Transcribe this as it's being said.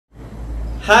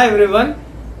Hi everyone,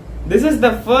 this is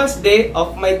the first day of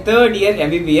my third year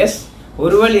MBBS.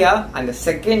 Uruvaliya and the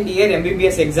second year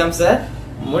MBBS exams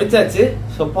முடிச்சாச்சு.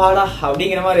 சொப்பாடா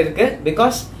அப்படிங்கிற மாதிரி இருக்கு.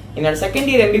 Because என்னோட second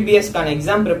year MBBS கான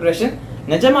exam preparation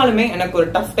நிஜமாலுமே எனக்கு ஒரு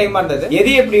டஃப் டைமா இருந்தது.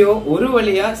 எது எப்படியோ ஒரு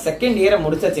வழியா செகண்ட் இயரை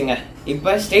முடிச்சாச்சுங்க.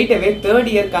 இப்ப ஸ்ட்ரெயிட் அவே தேர்ட்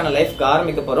இயர்க்கான லைஃப்க்கு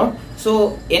ஆரம்பிக்க போறோம். ஸோ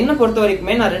என்ன பொறுத்த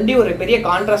வரைக்குமே நான் ரெண்டையும் ஒரு பெரிய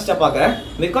கான்ட்ராஸ்டா பாக்குறேன்.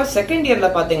 பிகாஸ் செகண்ட் இயர்ல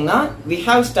பாத்தீங்கன்னா we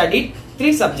have studied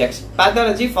 3 subjects,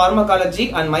 pathology, pharmacology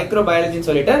and microbiology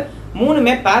சொல்லிட்டு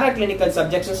மூணுமே பாராகிளினிக்கல்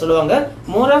சப்ஜெக்ட்ஸ் சொல்லுவாங்க.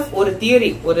 மோர் ஆஃப் ஒரு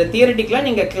தியரிட்டிக்கலா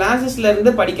நீங்க கிளாஸஸ்ல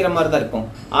இருந்து படிக்கிற மாதிரி தான் இருக்கும்.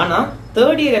 ஆனா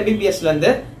தேர்ட் இயர் எம்பிபிஎஸ்ல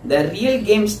இருந்து the real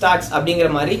game starts அப்படிங்கிற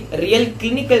மாதிரி real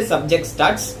clinical subject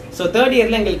starts. So third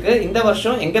இயர்ல எங்களுக்கு இந்த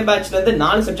வருஷம் எங்க பேட்ச்ல இருந்து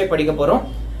 4 சப்ஜெக்ட் படிக்க போறோம்.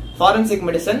 Forensic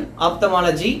medicine,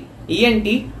 ophthalmology, ENT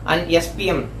and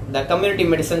SPM, the community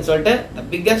medicine சொல்லிட்டு the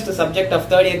biggest subject of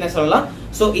third year னு சொல்லலாம்.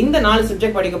 சோ இந்த 4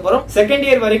 சப்ஜெக்ட் படிக்க போறோம். செகண்ட்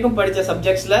இயர் வரைக்கும் படிச்ச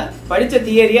சப்ஜெக்ட்ஸ்ல படிச்ச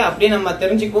தியரியா அப்படியே நம்ம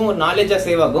தெரிஞ்சுக்கும், ஒரு நாலேஜா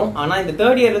சேவ் ஆகும். ஆனா இந்த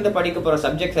தேர்ட் இயர்ல இருந்து படிக்க போற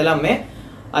சப்ஜெக்ட்ஸ் எல்லாமே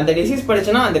அந்த டிசீஸ்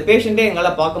படிச்சனா அந்த பேஷண்டே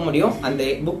எங்களால பார்க்க முடியும். அந்த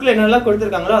புக்ல என்னெல்லாம்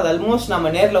கொடுத்திருக்காங்களோ அது ஆல்மோஸ்ட் நம்ம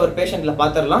நேர்ல ஒரு பேஷண்ட்ல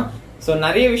பாத்துறலாம். சோ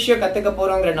நிறைய விஷயம் கத்துக்க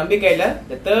போறோங்கிற நம்பிக்கையில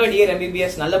இந்த தேர்ட் இயர்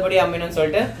MBBS நல்லபடியா அமையணும்னு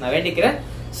சொல்லிட்டு நான் வேண்டிக்கிறேன்.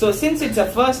 So since it's a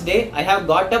first day, I have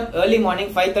got up early morning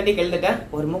 5:30 எழுந்துட்டேன்.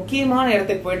 ஒரு முக்கியமான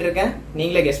இடத்துக்கு போயிட்டு இருக்கேன்.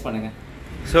 நீங்களே கெஸ் பண்ணுங்க.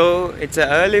 So it's a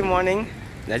early morning.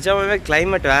 நிஜமாவே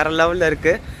climate வேற லெவல்ல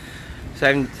இருக்கு. So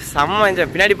I'm செம்ம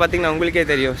என்ஜாய். பின்னாடி பாத்தீங்கன்னா உங்களுக்கே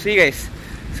தெரியும். See guys.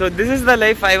 So this is the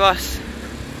life I was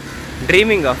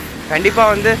dreaming of. கண்டிப்பா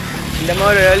வந்து இந்த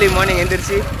மாதிரி early morning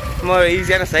எந்திரிச்சு சும்மா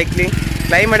ஈஸியான சைக்கிளிங்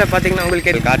climate பாத்தீங்கன்னா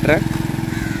உங்களுக்கே காட்டுறேன்.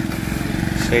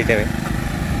 Straight away.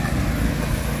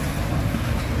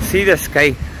 See the sky.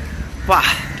 Wow.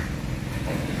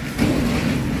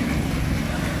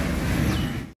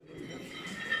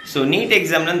 So NEET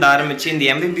எக்ஸாம்லேருந்து ஆரம்பிச்சு இந்த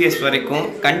MBBS வரைக்கும்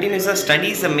கண்டினியூஸாக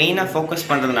ஸ்டடீஸை மெயினாக ஃபோக்கஸ்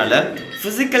பண்ணுறதுனால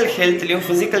ஃபிசிக்கல் ஹெல்த்லையும்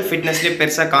ஃபிசிக்கல் ஃபிட்னஸ்லையும்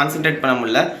பெருசாக கான்சென்ட்ரேட் பண்ண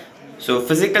முடியல. ஸோ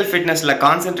ஃபிசிக்கல் ஃபிட்னஸில்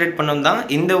கான்சென்ட்ரேட் பண்ணணும் தான்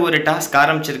இந்த ஒரு டாஸ்க்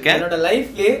ஆரம்பிச்சிருக்கேன். என்னோட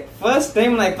லைஃப்லேயே ஃபர்ஸ்ட்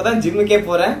டைம் நான் இப்போ தான் ஜிம்முக்கே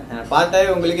போகிறேன்.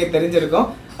 பார்த்தாவே உங்களுக்கே தெரிஞ்சிருக்கும்.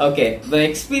 Okay, the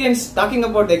experience, talking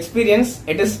about the experience,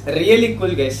 it is really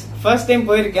cool guys. First time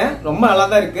போயிருக்கேன், ரொம்ப நல்லா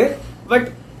தான் இருக்கு. பட்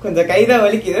கொஞ்சம் கைதான்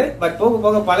வலிக்குது. பட் போக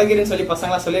போக பழகிருன்னு சொல்லி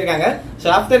பசங்களாம் சொல்லியிருக்காங்க. So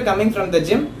after coming from the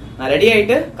gym நான் ரெடி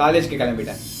ஆகிட்டு காலேஜ்க்கு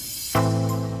கிளம்பிட்டேன்.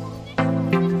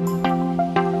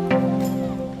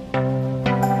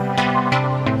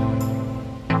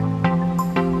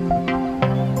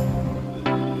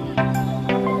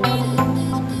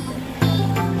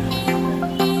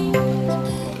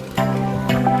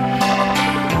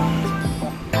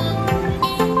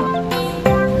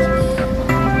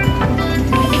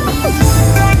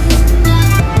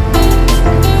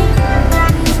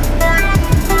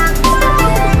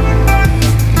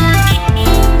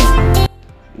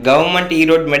 Government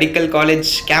Erode medical college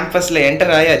கேம்பஸில்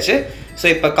enter ஆயாச்சு. ஸோ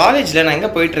இப்போ காலேஜில் நான் எங்கே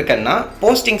போயிட்டுருக்கேன்னா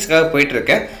போஸ்டிங்ஸ்க்காக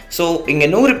போயிட்டுருக்கேன். ஸோ இங்கே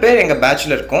 100 பேர் எங்கள்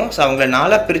பேட்சில் இருக்கோம். ஸோ அவங்கள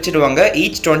 4 பிரிச்சுடுவாங்க,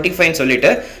 ஈச் 25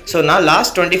 சொல்லிட்டு. ஸோ நான்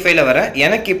லாஸ்ட் 25ல் வரேன்.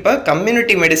 எனக்கு இப்போ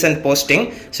community medicine posting,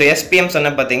 so SPM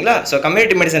சொன்னேன் பார்த்தீங்களா. ஸோ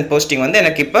கம்யூனிட்டி மெடிசன் போஸ்டிங் வந்து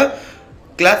எனக்கு இப்போ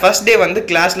ஃபர்ஸ்ட் டே வந்து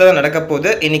கிளாஸில் தான் நடக்க போகுது.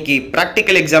 இன்னைக்கு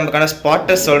ப்ராக்டிக்கல் எக்ஸாமுக்கான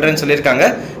ஸ்பாட்டர்ஸ் சொல்கிறேன்னு சொல்லியிருக்காங்க.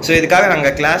 ஸோ இதுக்காக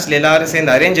நாங்கள் கிளாஸில் எல்லாரும்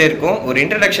சேர்ந்து அரேஞ்ச் ஆயிருக்கோம். ஒரு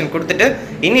இன்ட்ரடக்ஷன் கொடுத்துட்டு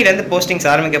இன்னிலேருந்து போஸ்டிங்ஸ்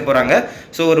ஆரம்பிக்க போகிறாங்க.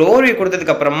 ஸோ ஒரு ஓவர்வியூ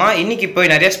கொடுத்ததுக்கப்புறமா இன்னைக்கு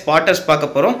போய் நிறைய ஸ்பாட்டர்ஸ்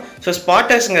பார்க்க போகிறோம். ஸோ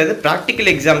ஸ்பாட்டர்ஸுங்கிறது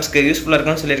ப்ராக்டிக்கல் எக்ஸாம்ஸ்க்கு யூஸ்ஃபுல்லாக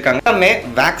இருக்குன்னு சொல்லியிருக்காங்க. எல்லாமே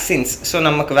வேக்சின்ஸ். ஸோ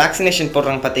நமக்கு வேக்சினேஷன்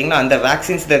போடுறாங்க பார்த்தீங்கன்னா அந்த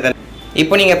வேக்சின்ஸ் தான்.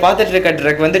 இப்போ நீங்கள் பார்த்துட்டு இருக்க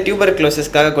ட்ரக் வந்து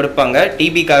டியூபர்குலோசிஸ்க்காக கொடுப்பாங்க,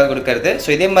 டிபிக்காக கொடுக்கறது. ஸோ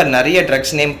இதே மாதிரி நிறைய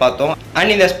ட்ரக்ஸ் நேம் பார்த்தோம்.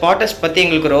 அண்ட் இந்த ஸ்பாட்டர்ஸ் பற்றி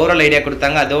எங்களுக்கு ஒரு ஓவரால் ஐடியா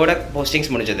கொடுத்தாங்க. அதோட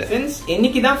போஸ்டிங்ஸ் முடிஞ்சது. சின்ஸ்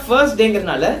இன்னைக்கு தான் ஃபர்ஸ்ட்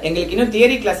டேங்கிறதுனால எங்களுக்கு இன்னும்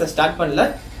தியரி கிளாஸை ஸ்டார்ட் பண்ணல.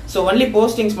 ஸோ ஒன்லி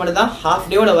போஸ்டிங்ஸ் மட்டும் தான். ஹாஃப்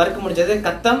டேவோட ஒர்க் முடிஞ்சது.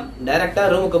 கத்தம் டைரக்டா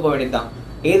ரூமுக்கு போக வேண்டியது தான்.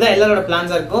 இதுதான் எல்லாரோட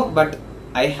பிளான்ஸா இருக்கும். But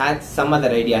I had some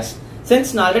other ideas.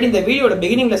 Since நான் ஆல்ரெடி இந்த வீடியோட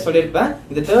பிகினிங்ல சொல்லியிருப்பேன்,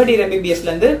 இந்த தேர்ட் இயர் MBBSல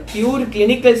இருந்து பியூர்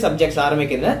கிளினிக்கல் சப்ஜெக்ட்ஸ்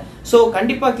ஆரம்பிக்கிறேன். ஸோ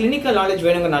கண்டிப்பா clinical knowledge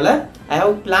வேணுங்கனால I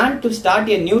have plan to start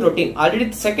a new routine. Already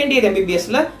second year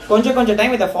MBBSல கொஞ்சம்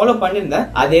டைம் இதை ஃபாலோ பண்ணிருந்தேன்.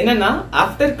 அது என்னன்னா,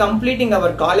 ஆஃப்டர் கம்ப்ளீட்டிங்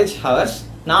அவர் காலேஜ் ஹவர்ஸ்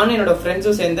நானும் என்னோட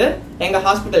ஃப்ரெண்ட்ஸும் சேர்ந்து எங்க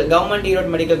hospital government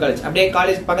Erode medical college அப்படியே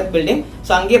காலேஜ் பக்கத்து பில்டிங்,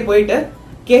 ஸோ அங்கேயே போயிட்டு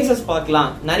கேசஸ் பார்க்கலாம்,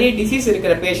 நிறைய டிசீஸ்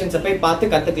இருக்கிற பேஷண்ட்ஸை போய் பார்த்து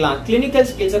கத்துக்கலாம், கிளினிக்கல்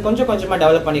ஸ்கில்ஸை கொஞ்சமா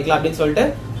டெவலப் பண்ணிக்கலாம் அப்படின்னு சொல்லிட்டு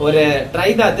ஒரு ட்ரை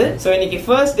தான் அது. ஸோ இன்னைக்கு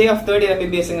first day of third year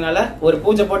MBBSனால ஒரு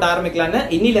பூஜை போட்டு ஆரம்பிக்கலான்னு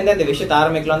இன்னிலேருந்து அந்த விஷயத்தை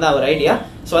ஆரம்பிக்கலாம் தான் ஒரு ஐடியா.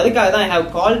 ஸோ அதுக்காக தான் I have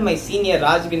called my senior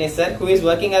Raj Ganesh sir, who is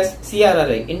working as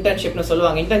CRRI இன்டர்ன்ஷிப்னு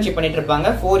சொல்லுவாங்க. இன்டர்ன்ஷிப் பண்ணிட்டு இருப்பாங்க.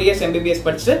 4 இயர்ஸ் MBBS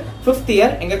படிச்சு 5th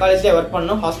இயர் எங்க காலேஜ்ல ஒர்க்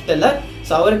பண்ணணும் ஹாஸ்பிட்டல்ல.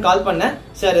 ஸோ அவருக்கு கால் பண்ணேன்.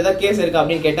 சார் ஏதாவது கேஸ் இருக்கு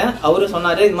அப்படின்னு கேட்டேன். அவரு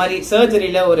சொன்னாரு இந்த மாதிரி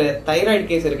சர்ஜரியில ஒரு தைராய்டு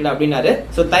கேஸ் இருக்குல்ல அப்படின்னாரு.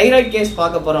 ஸோ தைராய்டு கேஸ்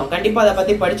பார்க்க போறோம், கண்டிப்பா அதை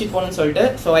பத்தி படிச்சுட்டு போகணும்னு சொல்லிட்டு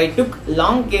so I took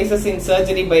long cases in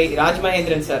surgery by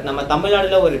ராஜ்மகேந்திரன் sir. நம்ம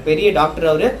தமிழ்நாடுல ஒரு பெரிய டாக்டர்,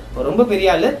 அவரு ரொம்ப பெரிய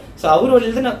ஆளு. ஸோ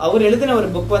அவர் எழுதின ஒரு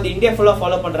புக் வந்து இந்தியா ஃபுல்லா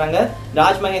ஃபாலோ பண்றாங்க.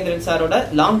 ராஜ்மகேந்திரன் சாரோட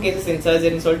லாங் கேசஸ் இன்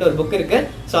சர்ஜரின்னு சொல்லிட்டு ஒரு புக் இருக்கு.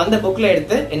 ஸோ அந்த புக்ல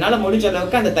எடுத்து என்னால முடிஞ்ச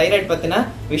அளவுக்கு அந்த தைராய்டு பத்தின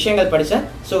விஷயங்கள் படிச்சேன்.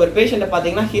 ஸோ ஒரு பேஷண்ட்டை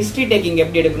பாத்தீங்கன்னா ஹிஸ்டரி டேக்கிங்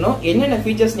எப்படி எடுக்கணும், என்னென்ன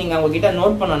ஃபீச்சர்ஸ் நீங்க அவங்க கிட்ட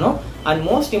நோட் பண்ணணும், அண்ட்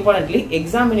மோஸ்ட் இம்பார்ட்டன்ட்லி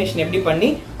எக்ஸாமினேஷன் எப்படி பண்ணி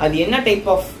அது என்ன டைப்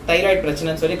ஆஃப் தைராய்டு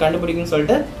பிரச்சனைன்னு சொல்லி கண்டுபிடிக்கும்னு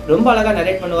சொல்லிட்டு ரொம்ப அழகா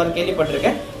நரேட் பண்ணுவார்னு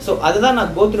கேள்விப்பட்டிருக்கேன். ஸோ அதுதான்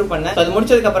நான் கோ த்ரூ பண்ணேன். அது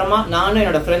முடிச்சதுக்கு அப்புறமா நானும்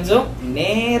என்னோட ஃப்ரெண்ட்ஸும்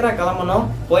நேராக கிளம்பணும்.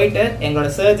 போயிட்டு எங்களோட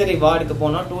சர்ஜரி வார்டுக்கு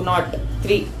போனோம்,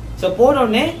 203. ஸோ போன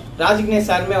உடனே ராஜ்கினேஷ்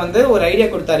சாருமே வந்து ஒரு ஐடியா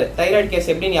கொடுத்தாரு, தைராய்டு கேஸ்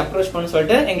எப்படி நீ அப்ரோச் பண்ணு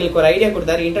சொல்லிட்டு எங்களுக்கு ஒரு ஐடியா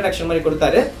கொடுத்தாரு, இன்ட்ரடக்ஷன் மாதிரி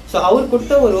கொடுத்தாரு. ஸோ அவர்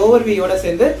கொடுத்த ஒரு ஓவர்வியூட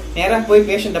சேர்ந்து நேராக போய்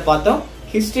பேஷண்ட்டை பார்த்தோம்,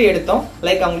 ஹிஸ்டரி எடுத்தோம்.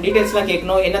 லைக் அவங்க டீடைல்ஸ்லாம்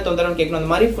கேட்கணும், என்ன தொந்தரவு கேட்கணும்,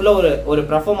 அந்த மாதிரி ஃபுல்லா ஒரு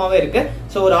ப்ரஃபார்மாவே இருக்கு.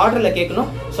 ஸோ ஒரு ஆர்டர்ல கேட்கணும்.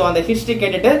 ஸோ அந்த ஹிஸ்டரி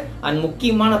கேட்டுட்டு அண்ட்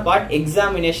முக்கியமான பார்ட்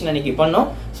எக்ஸாமினேஷன் அன்னைக்கு பண்ணோம்.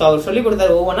 ஸோ அவர் சொல்லி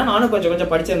கொடுத்தாரு ஒவ்வொன்றா, நானும்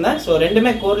கொஞ்சம் படிச்சிருந்தேன். ஸோ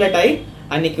ரெண்டுமே கோரிலேட் ஆகி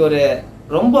அன்னைக்கு ஒரு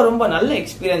ரொம்ப நல்ல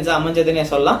எக்ஸ்பீரியன்ஸா அமைஞ்சதுன்னே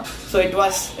சொல்லலாம். So it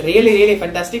was really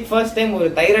fantastic. First time ஒரு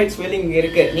தைராய்டு ஸ்வெல்லிங்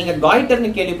இருக்கு. நீங்க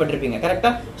காய்டர்னு கேள்விப்பட்டிருப்பீங்க,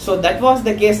 கரெக்டா? So that was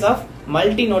the case of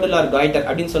multi நோடுலார் goitre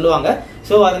அப்படின்னு சொல்லுவாங்க.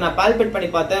 ஸோ அதை நான் பால்பேட் பண்ணி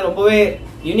பார்த்தேன், ரொம்பவே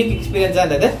யூனிக் எக்ஸ்பீரியன்ஸா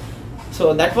இருந்தது. So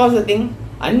that was the thing.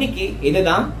 அன்னைக்கு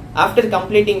இதுதான் ஆஃப்டர்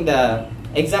கம்ப்ளீட்டிங் த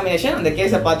எக்ஸாமினேஷன் அந்த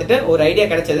கேஸை பார்த்துட்டு ஒரு ஐடியா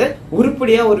கிடைச்சது,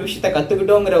 உருப்படியா ஒரு விஷயத்த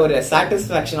கத்துக்கிட்டோங்கிற ஒரு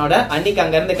சாட்டிஸ்பாக்சனோட அன்னைக்கு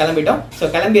அங்க இருந்து கிளம்பிட்டோம். ஸோ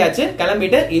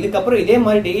கிளம்பிட்டு இதுக்கப்புறம் இதே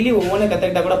மாதிரி டெய்லி ஒவ்வொன்று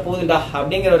கத்துக்கிட்டா கூட போதுடா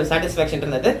அப்படிங்கிற ஒரு சாட்டிஸ்பாக்சன்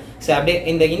இருந்தது. ஸோ அப்படியே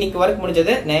இந்த இன்னைக்கு ஒர்க்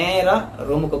முடிஞ்சது, நேரா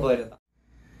ரூமுக்கு போயிருந்தோம்.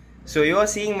 So you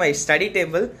are seeing my study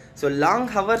table. So long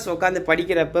hours உட்காந்து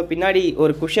படிக்கிறப்ப பின்னாடி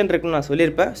ஒரு குஷன் இருக்குன்னு நான்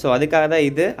சொல்லியிருப்பேன். ஸோ அதுக்காக தான்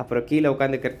இது, அப்புறம் கீழே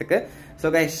உட்காந்துக்கிறதுக்கு. So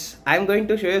guys, I am going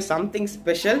to show you something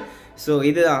special. So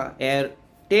இதுதான்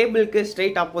டேபிளுக்கு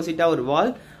ஸ்ட்ரெயிட் ஆப்போசிட்டாக ஒரு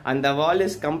வால். அந்த வால்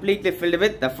is completely filled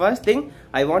with the first thing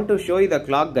I want to show you the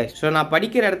clock guys. So நான்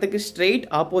படிக்கிற இடத்துக்கு ஸ்ட்ரெயிட்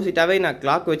ஆப்போசிட்டாகவே நான்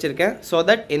கிளாக் வச்சிருக்கேன். ஸோ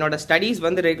தட் என்னோட ஸ்டடீஸ்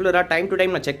வந்து ரெகுலராக டைம் டு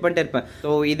டைம் நான் செக் பண்ணிட்டு இருப்பேன். ஸோ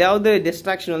ஏதாவது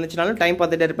டிஸ்ட்ராக்ஷன் வந்துச்சுனாலும் டைம்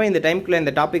பார்த்துட்டு இருப்பேன், இந்த டைம்குள்ளே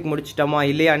இந்த டாபிக் முடிச்சிட்டோமா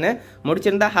இல்லையான்னு.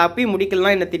 முடிச்சிருந்தா ஹாப்பி,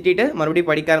 முடிக்கலாம் என்னை திட்டிட்டு மறுபடியும்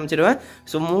படிக்க ஆரம்பிச்சிடுவேன்.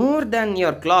 So more than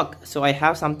your clock, so I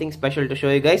have something special to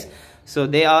show you guys. So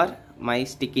they are my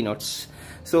sticky notes.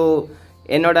 So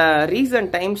என்னோட ரீசன்ட்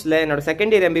டைம்ஸில் என்னோட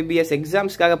செகண்ட் இயர் எம்பிபிஎஸ்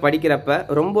எக்ஸாம்ஸ்க்காக படிக்கிறப்ப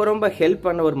ரொம்ப ஹெல்ப்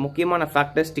பண்ண ஒரு முக்கியமான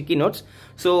factor sticky notes.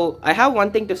 So I have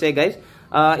one thing to say guys.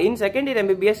 in second year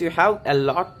MBBS you have a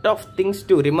lot of things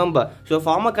to remember. So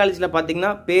pharmacology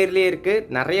பார்த்தீங்கன்னா பேர்லேயே இருக்கு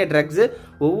நிறைய ட்ரக்ஸ்,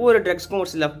 ஒவ்வொரு ட்ரக்ஸ்க்கும்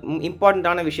ஒரு சில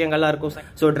இம்பார்ட்டண்டான விஷயங்கள்லாம் இருக்கும்.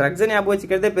 ஸோ ட்ரக்ஸை ஞாபகம்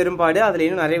வச்சுக்கிறதே பெரும்பாடு, அதில்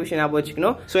இன்னும் நிறைய விஷயம் ஞாபகம்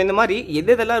வச்சுக்கணும். ஸோ இந்த மாதிரி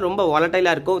எதெல்லாம் ரொம்ப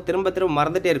வாலட்டைலாக இருக்கும், திரும்ப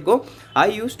மறந்துட்டே இருக்கும். I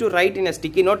used to write in a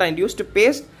sticky note and used to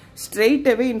paste straight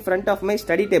away in front of my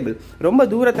study table. ரொம்ப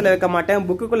தூரத்தில் வைக்க மாட்டேன்,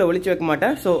 புக்குக்குள்ளே ஒளிச்சு வைக்க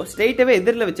மாட்டேன். ஸோ straight away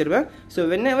எதிரில் வச்சிருவேன். So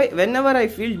whenever I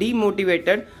feel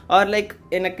demotivated or like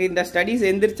எனக்கு இந்த ஸ்டடீஸ்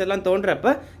எந்திரிச்செல்லாம்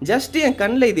தோன்றப்ப ஜஸ்ட் என்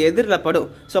கண்ணில் இது எதிரில் படும்.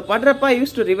 So படுறப்ப I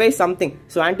used to revise something.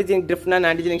 So antigenic ட்ரிஃப்ட்னா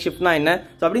antigenic ஷிஃப்ட்னா என்ன,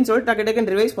 ஸோ அப்படின்னு சொல்லிட்டு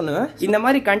டக்குன்னு ரிவைஸ் பண்ணுவேன். இந்த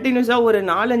மாதிரி கண்டினியூஸாக ஒரு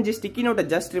 4-5 ஸ்டிக்கி நோட்டை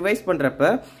ஜஸ்ட் ரிவைஸ்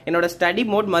பண்ணுறப்ப என்னோட ஸ்டடி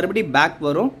மோட் மறுபடியும் பேக்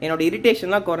வரும், என்னோட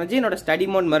இரிட்டேஷன்லாம் குறைஞ்சி என்னோட ஸ்டடி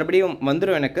மோட் மறுபடியும்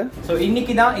வந்துடும் எனக்கு. ஸோ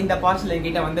இன்னைக்கு தான் இந்த பார்சல்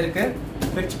என்கிட்ட வந்திருக்கு.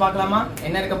 பிரிச்சு பார்க்கலாமா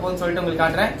என்ன இருக்க போகுதுன்னு சொல்லிட்டு உங்களுக்கு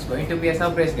காட்டுறேன். It's going to be a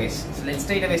surprise guys. So let's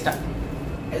straight away start.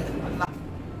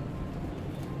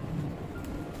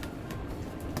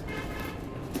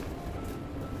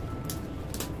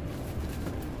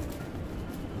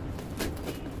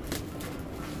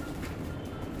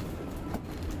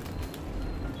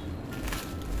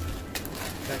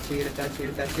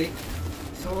 That's it.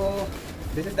 So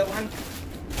this is the one.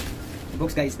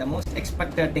 Books guys, the most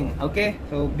expected thing. Okay,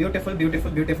 so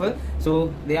beautiful. So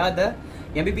they are the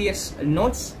MBBS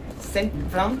notes sent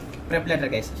from Prepladder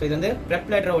guys. So இது வந்து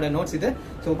Prepladder ஓட notes இது.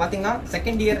 So பாத்தீங்கன்னா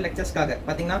second year லெக்சர்ஸ்க்காக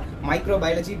பாத்தீங்கன்னா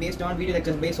microbiology based on video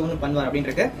lectures base ஒன்று பண்ணுவார் அப்படின்னு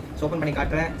இருக்கு. ஸோ ஓப்பன் பண்ணி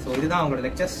காட்டுறேன். ஸோ இதுதான் அவங்களோட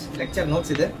லெக்சர்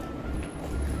நோட்ஸ் இது.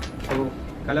 So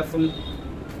colourful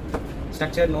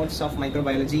structure notes of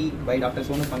microbiology by doctor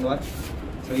Sonu Panwar.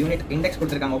 So unit index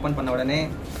கொடுத்துருக்காங்க ஓப்பன் பண்ண உடனே.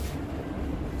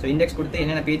 ஸோ இண்டெக்ஸ் கொடுத்து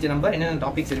என்னென்ன பேஜ் நம்பர் என்னென்ன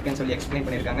டாபிக்ஸ் இருக்குன்னு சொல்லி எக்ஸ்பிளைன்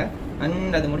பண்ணியிருக்காங்க.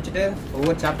 அண்ட் அது முடிச்சுட்டு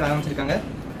ஒவ்வொரு சாப்டர் ஆரம்பிச்சிருக்காங்க.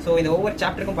 ஸோ இந்த ஒவ்வொரு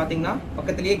சாப்டருக்கும் பார்த்தீங்கன்னா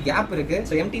பக்கத்துலேயே கேப் இருக்கு.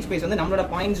 ஸோ எம்டி ஸ்பேஸ் வந்து நம்மளோட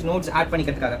பாயிண்ட்ஸ் நோட்ஸ் ஆட்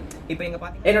பண்ணிக்கிறதுக்காக. இப்போ எங்க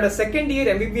பார்த்தீங்கன்னா என்னோட செகண்ட் இயர்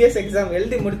MBBS எக்ஸாம்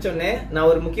எழுதி முடிச்சோடனே நான்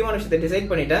ஒரு முக்கியமான விஷயத்தை டிசைட்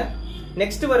பண்ணிட்டேன்.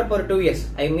 நெக்ஸ்ட் வரப்போ ஒரு 2 இயர்ஸ்,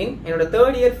 ஐ மீன் என்னோட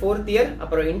 3rd இயர் 4th இயர்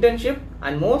அப்புறம் internship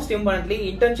and most importantly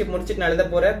internship முடிச்சுட்டு நான் எழுத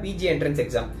போற பிஜி என்ட்ரன்ஸ்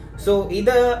எக்ஸாம். ஸோ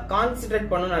இதை கான்சென்ட்ரேட்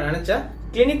பண்ணணும்னு நான் நினைச்சேன்.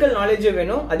 கிளினிக்கல் நாலேஜும்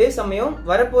வேணும், அதே சமயம்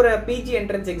வரப்போற பிஜி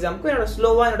என்ட்ரன்ஸ் எக்ஸாமுக்கு என்னோட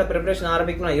ஸ்லோவா என்னோட ப்ரிப்பரேஷன்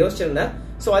ஆரம்பிக்கணும் நான் யோசிச்சிருந்தேன்.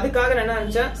 ஸோ அதுக்காக நான் என்ன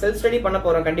நினைச்சேன், செல்ஃப் ஸ்டடி பண்ண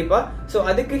போறோம் கண்டிப்பா. ஸோ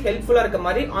அதுக்கு ஹெல்ப்ஃபுல்லா இருக்க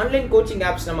மாதிரி ஆன்லைன் கோச்சிங்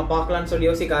ஆப்ஸ் நம்ம பார்க்கலாம்னு சொல்லி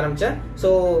யோசிக்க ஆரம்பிச்சேன். ஸோ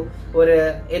ஒரு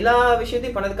எல்லா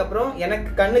விஷயத்தையும் பண்ணதுக்கு அப்புறம் எனக்கு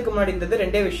கண்ணுக்கு முன்னாடி இருந்தது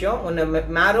ரெண்டே விஷயம், ஒன்னு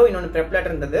மேரோ, இன்னொன்னு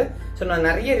Prepladder இருந்தது. ஸோ நான்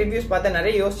நிறைய ரிவ்யூஸ் பார்த்தேன்,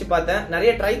 நிறைய யோசிச்சு பார்த்தேன்,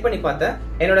 நிறைய ட்ரை பண்ணி பார்த்தேன்.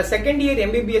 என்னோட செகண்ட் இயர்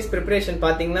MBBS ப்ரிப்பரேஷன்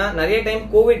பாத்தீங்கன்னா நிறைய டைம்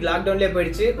கோவிட் லாக்டவுன்லேயே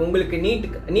போயிடுச்சு. உங்களுக்கு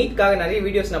நீட்காக நிறைய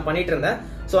வீடியோஸ் நான் பண்ணிட்டு இருந்தேன்.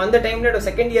 ஸோ அந்த டைம்ல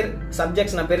செகண்ட் இயர்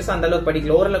சப்ஜெக்ட்ஸ் நான் பெருசா அந்த அளவுக்கு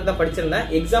படிக்கல, ஓரளவுக்கு தான் படிச்சிருந்தேன்.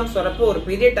 எக்ஸாம்ஸ் வரப்போ ஒரு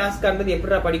பெரிய டாஸ்கா இருந்தது,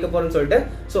 எப்படி படிக்க போறேன்னு சொல்லிட்டு.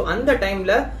 ஸோ அந்த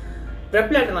டைம்ல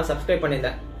Prepladder நான் சப்ஸ்கிரைப்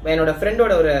பண்ணியிருந்தேன். என்னோட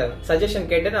ஃப்ரெண்டோட ஒரு சஜஷன்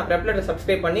கேட்டு நான் Prepladder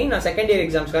சப்ஸ்கிரைப் பண்ணி நான் செகண்ட் இயர்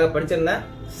எக்ஸாம்ஸ்க்காக படிச்சிருந்தேன்.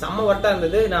 செம்ம ஒர்த்தா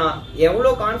இருந்தது. நான்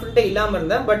எவ்வளவு கான்ஃபிடென்ட்டே இல்லாம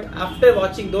இருந்தேன், பட் ஆஃப்டர்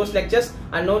வாட்சிங் தோஸ் லெக்சர்ஸ்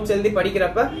அண்ட் நோட்ஸ் எழுதி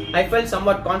படிக்கிறப்ப I felt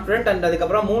somewhat confident. And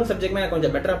அதுக்கப்புறம் 3 சப்ஜெக்ட்மே எனக்கு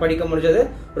கொஞ்சம் பெட்டரா படிக்க முடிஞ்சது,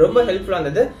 ரொம்ப ஹெல்ப்ஃபுல்லா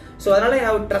இருந்தது. ஸோ அதனால I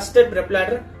have trusted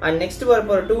Prepladder. And next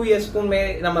வரப்போ 2 இயர்ஸ்க்குமே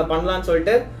நம்ம பண்ணலாம்னு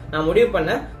சொல்லிட்டு நான் முடிவு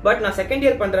பண்ணேன். பட் நான் செகண்ட்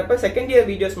இயர் பண்றப்ப செகண்ட் இயர்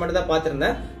வீடியோஸ் மட்டும் தான்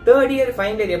பார்த்திருந்தேன். தேர்ட் இயர்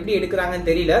ஃபைனல் இயர் எப்படி எடுக்கிறாங்கன்னு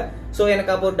தெரியல. ஸோ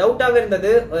எனக்கு அப்போ டவுட்டாக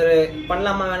இருந்தது, ஒரு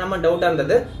பண்ணலாமா வேணாமா டவுட்டா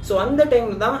இருந்தது. ஸோ அந்த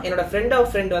டைம்ல தான் என்னோட ஃப்ரெண்ட் ஆஃப்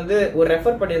ஃப்ரெண்ட் வந்து ஒரு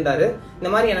ரெஃபர் பண்ணியிருந்தாரு. இந்த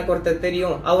மாதிரி எனக்கு ஒருத்தர்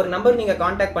தெரியும், அவர் நம்பர் நீங்க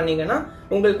கான்டாக்ட் பண்ணீங்கன்னா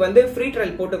உங்களுக்கு வந்து ஃப்ரீ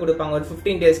ட்ரையல் போட்டு கொடுப்பாங்க ஒரு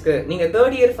 15 டேஸ்க்கு. நீங்க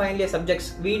third year final year subjects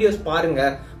videos பாருங்க,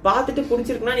 பார்த்துட்டு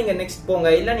பிடிச்சிருக்குன்னா நீங்க நெக்ஸ்ட் போங்க,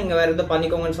 இல்ல நீங்க வேற ஏதோ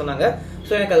பண்ணிக்கோங்கன்னு சொன்னாங்க.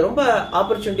 ஸோ எனக்கு அது ரொம்ப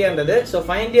ஆப்பர்ச்சுனிட்டியா இருந்தது. ஸோ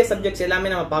ஃபைனல் இயர் சப்ஜெக்ட்ஸ்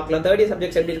எல்லாமே நம்ம பார்க்கலாம், தேர்ட் இயர்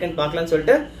சப்ஜெக்ட்ஸ் எப்படி இருக்குன்னு பார்க்கலாம்னு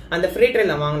சொல்லிட்டு அந்த ஃப்ரீ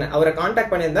ட்ரையல் நான் வாங்கினேன். அவரை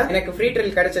கான்டாக்ட் பண்ணியிருந்தேன், எனக்கு ஃப்ரீ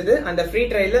ட்ரையல் கிடைச்சது. அந்த ஃப்ரீ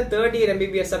ட்ரையல்ல தேர்ட் இயர்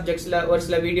MBBS சப்ஜெக்ட்ஸ்ல ஒரு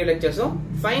சில வீடியோ லெக்சர்ஸும்,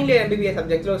 ஃபைனல் இயர் MBBS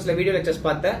சப்ஜெக்ட்ஸ்ல ஒரு சில வீடியோ லெக்சர்ஸ்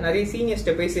பார்த்தேன். நிறைய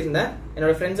சீனியர்ஸ்ட்ட பேசியிருந்தேன்,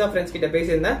 என்னோட ஃப்ரெண்ட்ஸ் ஆஃப் ஃப்ரெண்ட்ஸ் கிட்ட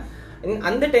பேசியிருந்தேன்.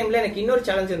 அந்த டைம்ல எனக்கு இன்னொரு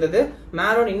சேலஞ்ச் இருந்தது,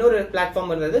 மேரோன் இன்னொரு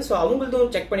பிளாட்ஃபார்ம் இருந்தது. ஸோ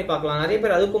அவங்களும் செக் பண்ணி பார்க்கலாம், நிறைய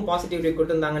பேர் அதுக்கும் பாசிட்டிவ் ரிவ்யூ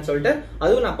கொடுத்திருந்தாங்கன்னு சொல்லிட்டு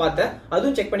அதுவும் நான் பார்த்தேன்.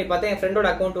 அதுவும் செக் பண்ணி பார்த்தேன். என் ஃப்ரெண்டோட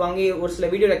அக்கௌண்ட் வாங்கி ஒரு சில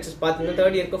வீடியோ லெக்சர்ஸ் பார்த்துருந்தேன்.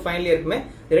 தேர்ட் இயருக்கும் ஃபைனல் இயருக்குமே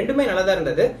ரெண்டுமே நல்லா தான்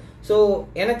இருந்தது. ஸோ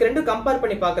எனக்கு ரெண்டும் கம்பேர்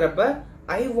பண்ணி பார்க்குறப்ப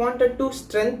I wanted to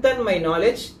strengthen my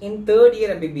knowledge in third year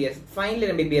MBBS, final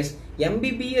year MBBS.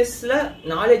 MBBSல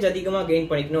knowledge அதிகமா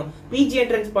கெயின் பண்ணிக்கணும். PG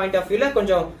entrance point of viewல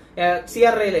கொஞ்சம்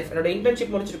CRI லைஃப் என்னோட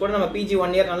இன்டர்ன்ஷிப் முடிச்சிட்டு கூட நம்ம PG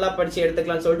 1 year நல்லா படிச்சு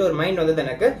எடுத்துக்கலாம்னு சொல்லிட்டு ஒரு மைண்ட் வந்தது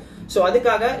எனக்கு. ஸோ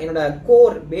அதுக்காக என்னோட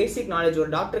கோர் பேசிக் நாலேஜ்,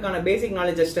 ஒரு டாக்டருக்கான பேசிக்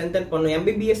நாலேஜை ஸ்ட்ரென்தன் பண்ணும்,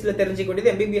 MBBSல தெரிஞ்சுக்க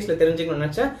வேண்டியது MBBSல தெரிஞ்சுக்கணும்னு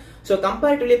நினைச்சேன். ஸோ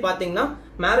கம்பேரிட்டிவ்லி பாத்தீங்கன்னா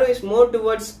மேரோ is more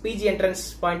towards PG entrance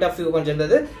point of view கொஞ்சம்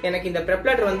இருந்தது. எனக்கு இந்த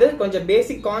Prepladder வந்து கொஞ்சம்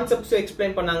பேசிக் கான்செப்ட்ஸும்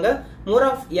எக்ஸ்பிளைன் பண்ணாங்க. மோர்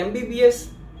ஆஃப் MBBS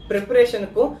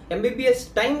ப்ரிப்பரேஷனுக்கும் MBBS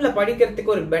டைம்ல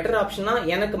படிக்கிறதுக்கு ஒரு பெட்டர் ஆப்ஷனா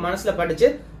எனக்கு மனசுல பட்டுச்சு.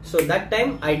 So that time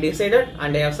I decided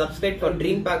and I have subscribe for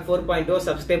dream back 4.0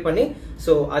 subscribe பண்ணி.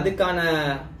 ஸோ அதுக்கான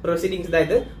ப்ரொசீடிங்ஸ் தான்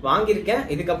இது வாங்கியிருக்கேன்.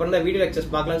 இதுக்கப்புறம் தான் வீடியோ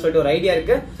லெக்சர்ஸ் பார்க்கலாம்னு சொல்லிட்டு ஒரு ஐடியா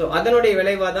இருக்கு. ஸோ அதனுடைய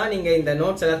விளைவா தான் நீங்க இந்த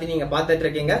நோட்ஸ் எல்லாத்தையும் நீங்க பார்த்துட்டு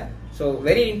இருக்கீங்க. So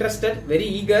very interested, very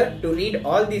eager to read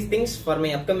all these things for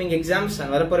my upcoming exams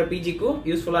and வரப்போற PG-க்கு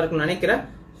யூஸ்ஃபுல்லா இருக்கும்னு நினைக்கிறேன்.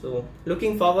 So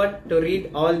looking forward to read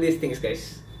all these things guys.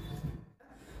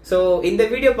 So இந்த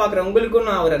வீடியோ பார்க்குற உங்களுக்கும்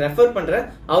நான் அவரை ரெஃபர் பண்றேன்.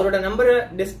 அவரோட நம்பரை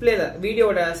டிஸ்பிளேல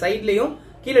வீடியோட சைட்லயும்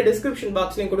கீழே டிஸ்கிரிப்ஷன்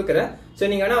பாக்ஸ்லயும் கொடுக்குறேன். ஸோ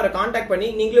நீங்க வேணா அவரை கான்டாக்ட் பண்ணி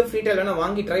நீங்களும் ஃப்ரீ ட்ரையல் வேணா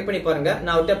வாங்கி ட்ரை பண்ணி பாருங்க.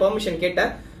 நான் அவர்கிட்ட பெர்மிஷன்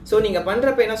கேட்டேன். ஸோ நீங்க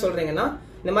பண்றப்ப என்ன சொல்றீங்கன்னா,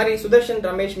 இந்த மாதிரி சுதர்ஷன்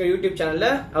ரமேஷ் யூடியூப் சேனல்ல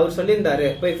அவர் சொல்லியிருந்தாரு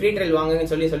போய் ஃப்ரீ ட்ரையல்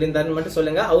வாங்குங்கன்னு சொல்லியிருந்தாருன்னு மட்டும்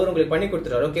சொல்லுங்க, அவர் உங்களுக்கு பண்ணி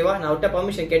கொடுத்துருவாரு. ஓகேவா? நான் அவர்கிட்ட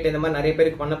பெர்மிஷன் கேட்டு இந்த மாதிரி நிறைய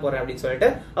பேருக்கு பண்ண போறேன் அப்படின்னு சொல்லிட்டு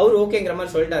அவர் ஓகேங்கிற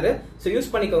மாதிரி சொல்லிட்டாரு. ஸோ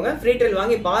யூஸ் பண்ணிக்கோங்க, ஃப்ரீ ட்ரையல்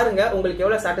வாங்கி பாருங்க, உங்களுக்கு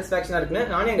எவ்வளவு சாட்டிஸ்பாக்சனா இருக்குன்னு.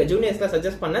 நானே எங்க ஜூனியர்ஸ்க்கு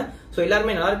சஜஸ்ட் பண்ணேன். ஸோ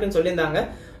எல்லாருமே நல்லா இருக்குன்னு சொல்லியிருந்தாங்க.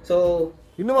 ஸோ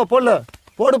இன்னுமா போடல,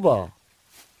 போடுப்பா,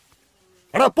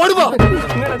 அடா போடுப்பா.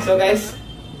 So guys,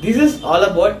 this is all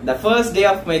about the first day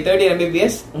of my third year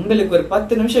MBBS. உங்களுக்கு ஒரு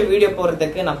 10 நிமிஷம் வீடியோ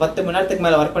போறதுக்கு நான் 10 மணி நேரத்துக்கு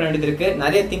மேல ஒர்க் பண்ண வேண்டியது இருக்கு,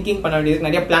 நிறைய திங்கிங் பண்ண வேண்டியது இருக்கு,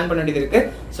 நிறைய பிளான் பண்ண வேண்டியது இருக்கு.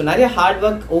 ஸோ நிறைய ஹார்ட்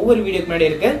ஒர்க் ஒவ்வொரு வீடியோக்கு முன்னாடி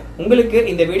இருக்கு. உங்களுக்கு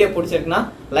இந்த வீடியோ பிடிச்சிருக்குன்னா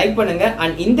லைக் பண்ணுங்க.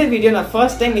 அண்ட் இந்த வீடியோ நான்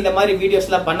ஃபர்ஸ்ட் டைம் இந்த மாதிரி வீடியோஸ்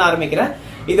எல்லாம் பண்ண ஆரம்பிக்கிறேன்.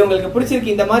 இது உங்களுக்கு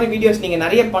பிடிச்சிருக்கு, இந்த மாதிரி வீடியோஸ் நீங்க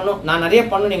நிறைய நான் நிறைய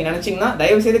பண்ணணும் நீங்க நினைச்சீங்கன்னா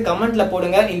தயவு செய்து கமெண்ட்ல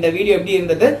போடுங்க. இந்த வீடியோ எப்படி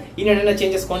இருந்தது, இன்னும் என்னென்ன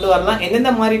சேஞ்சஸ் கொண்டு வரலாம்,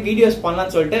 எந்தெந்த மாதிரி வீடியோஸ்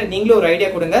பண்ணலாம்னு சொல்லிட்டு நீங்களும் ஒரு ஐடியா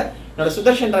கொடுங்க. என்னோட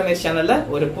சுதர்ஷன் ரமேஷ் சேனல்ல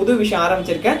ஒரு புது விஷயம்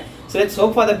ஆரம்பிச்சிருக்கேன். So let's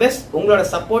hope for the best. உங்களோட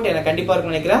சப்போர்ட் எனக்கு கண்டிப்பா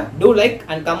இருக்கும்னு நினைக்கிறேன். Do like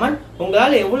and comment.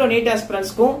 உங்களால எவ்வளவு நீட்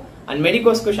ஆஸ்பிரண்ட்ஸ்க்கும் அண்ட்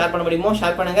மெடிக்கோஸ்க்கும் ஷேர் பண்ண முடியுமோ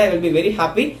ஷேர் பண்ணுங்க. I will be very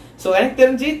happy. So எனக்கு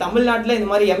தெரிஞ்சு தமிழ்நாட்டில் இந்த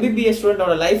மாதிரி MBBS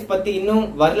ஸ்டூடெண்டோட லைஃப் பத்தி இன்னும்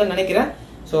வரலன்னு நினைக்கிறேன்.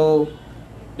 So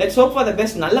let's hope for the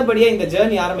best. நல்லபடியா இந்த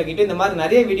ஜர்னி ஆரம்பிக்கிட்டு இந்த மாதிரி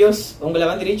நிறைய வீடியோஸ் உங்களை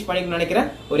வந்து ரீச் பண்ணிக்கணும்னு நினைக்கிறேன்.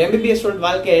 ஒரு MBBS ஸ்டூடெண்ட்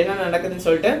வாழ்க்கை என்ன நடக்குதுன்னு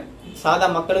சொல்லிட்டு சாதா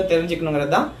மக்களும்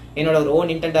தெரிஞ்சுக்கணுங்கிறது தான் என்னோட ஒரு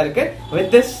ஓன் இன்டென்டா இருக்கு. With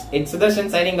this, it's Sudharshan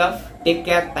signing off. Take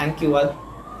care. Thank you all.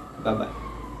 Bye bye.